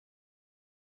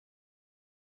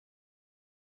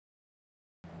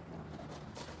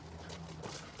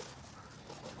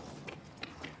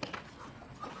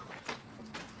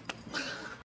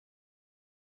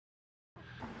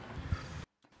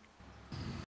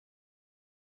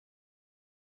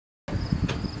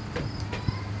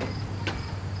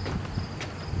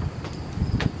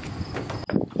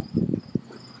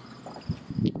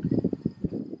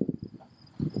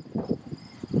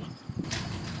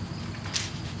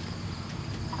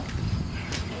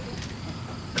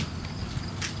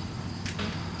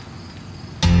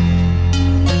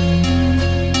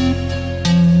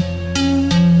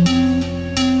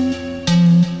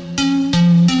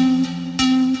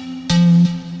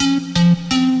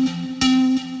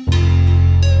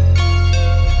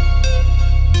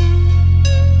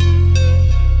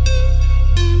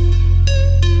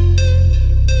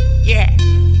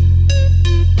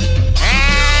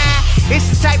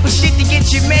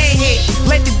head hit,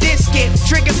 let the disc skip.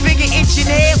 Trigger finger itching,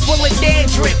 head full of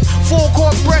dandruff. Full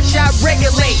court brush, I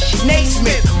regulate.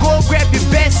 Naismith, go grab your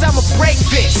best, I'ma break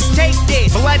this. Take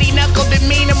this, bloody knuckle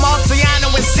demeanor, Marciano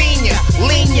and Senior.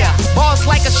 Lenia, boss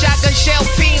like a shotgun shell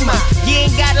FEMA. You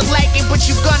ain't gotta like it, but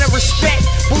you gonna respect.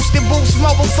 Boosted boost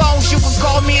mobile phones, you can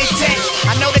call me a text.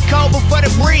 I know the code before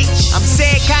the breach. I'm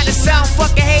saying kinda sound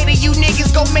fucking hater. You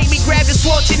niggas gon' make me grab the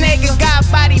Schwarzenegger God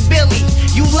body Billy.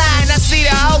 You lying, I see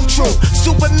the whole truth.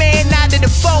 Superman out of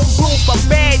the phone booth, I'm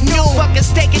bad news.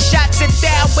 Fuckers taking shots at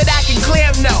down, but I can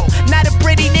clear them, no. Not a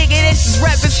pretty nigga, this is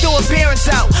reference to appearance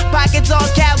out. Pockets on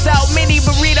cows out, mini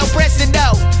burrito pressing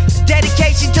dough.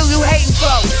 Dedication to you hating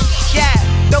folks. Yeah,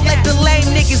 don't let the lame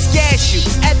niggas gas you.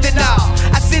 Ethanol,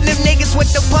 I send them niggas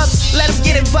with the pumps, let them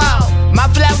get involved. My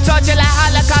flow torture like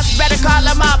Holocaust, better call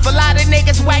them off. A lot of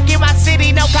niggas whack in my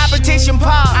city, no competition,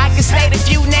 Paul. I can state a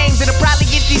few names, it'll probably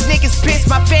get these niggas pissed.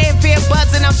 My fanfare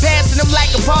buzzing, I'm passing them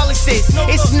like a policies.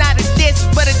 It's not a diss,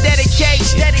 but a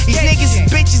dedication. These niggas is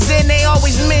bitches and they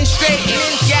always menstruating.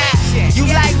 Yeah, you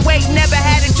lightweight, never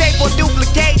had a tape or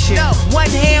duplication. One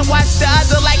hand watch the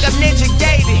other like I'm ninja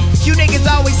gated. You niggas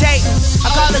always hating, I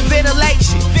call it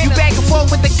ventilation. You back and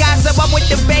forth with the gossip, I'm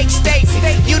with the bake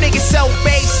statement. You niggas so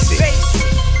basic.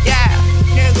 Yeah,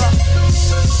 nigga.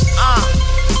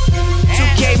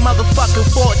 2K motherfucking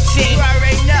 14. You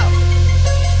already know.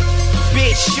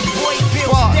 Bitch, your boy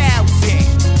Bill Dowson.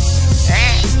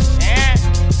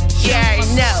 Yeah, I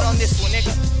know. On this one,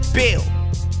 nigga. Bill.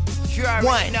 You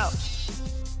already know.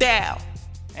 Dow.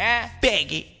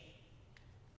 Beg it.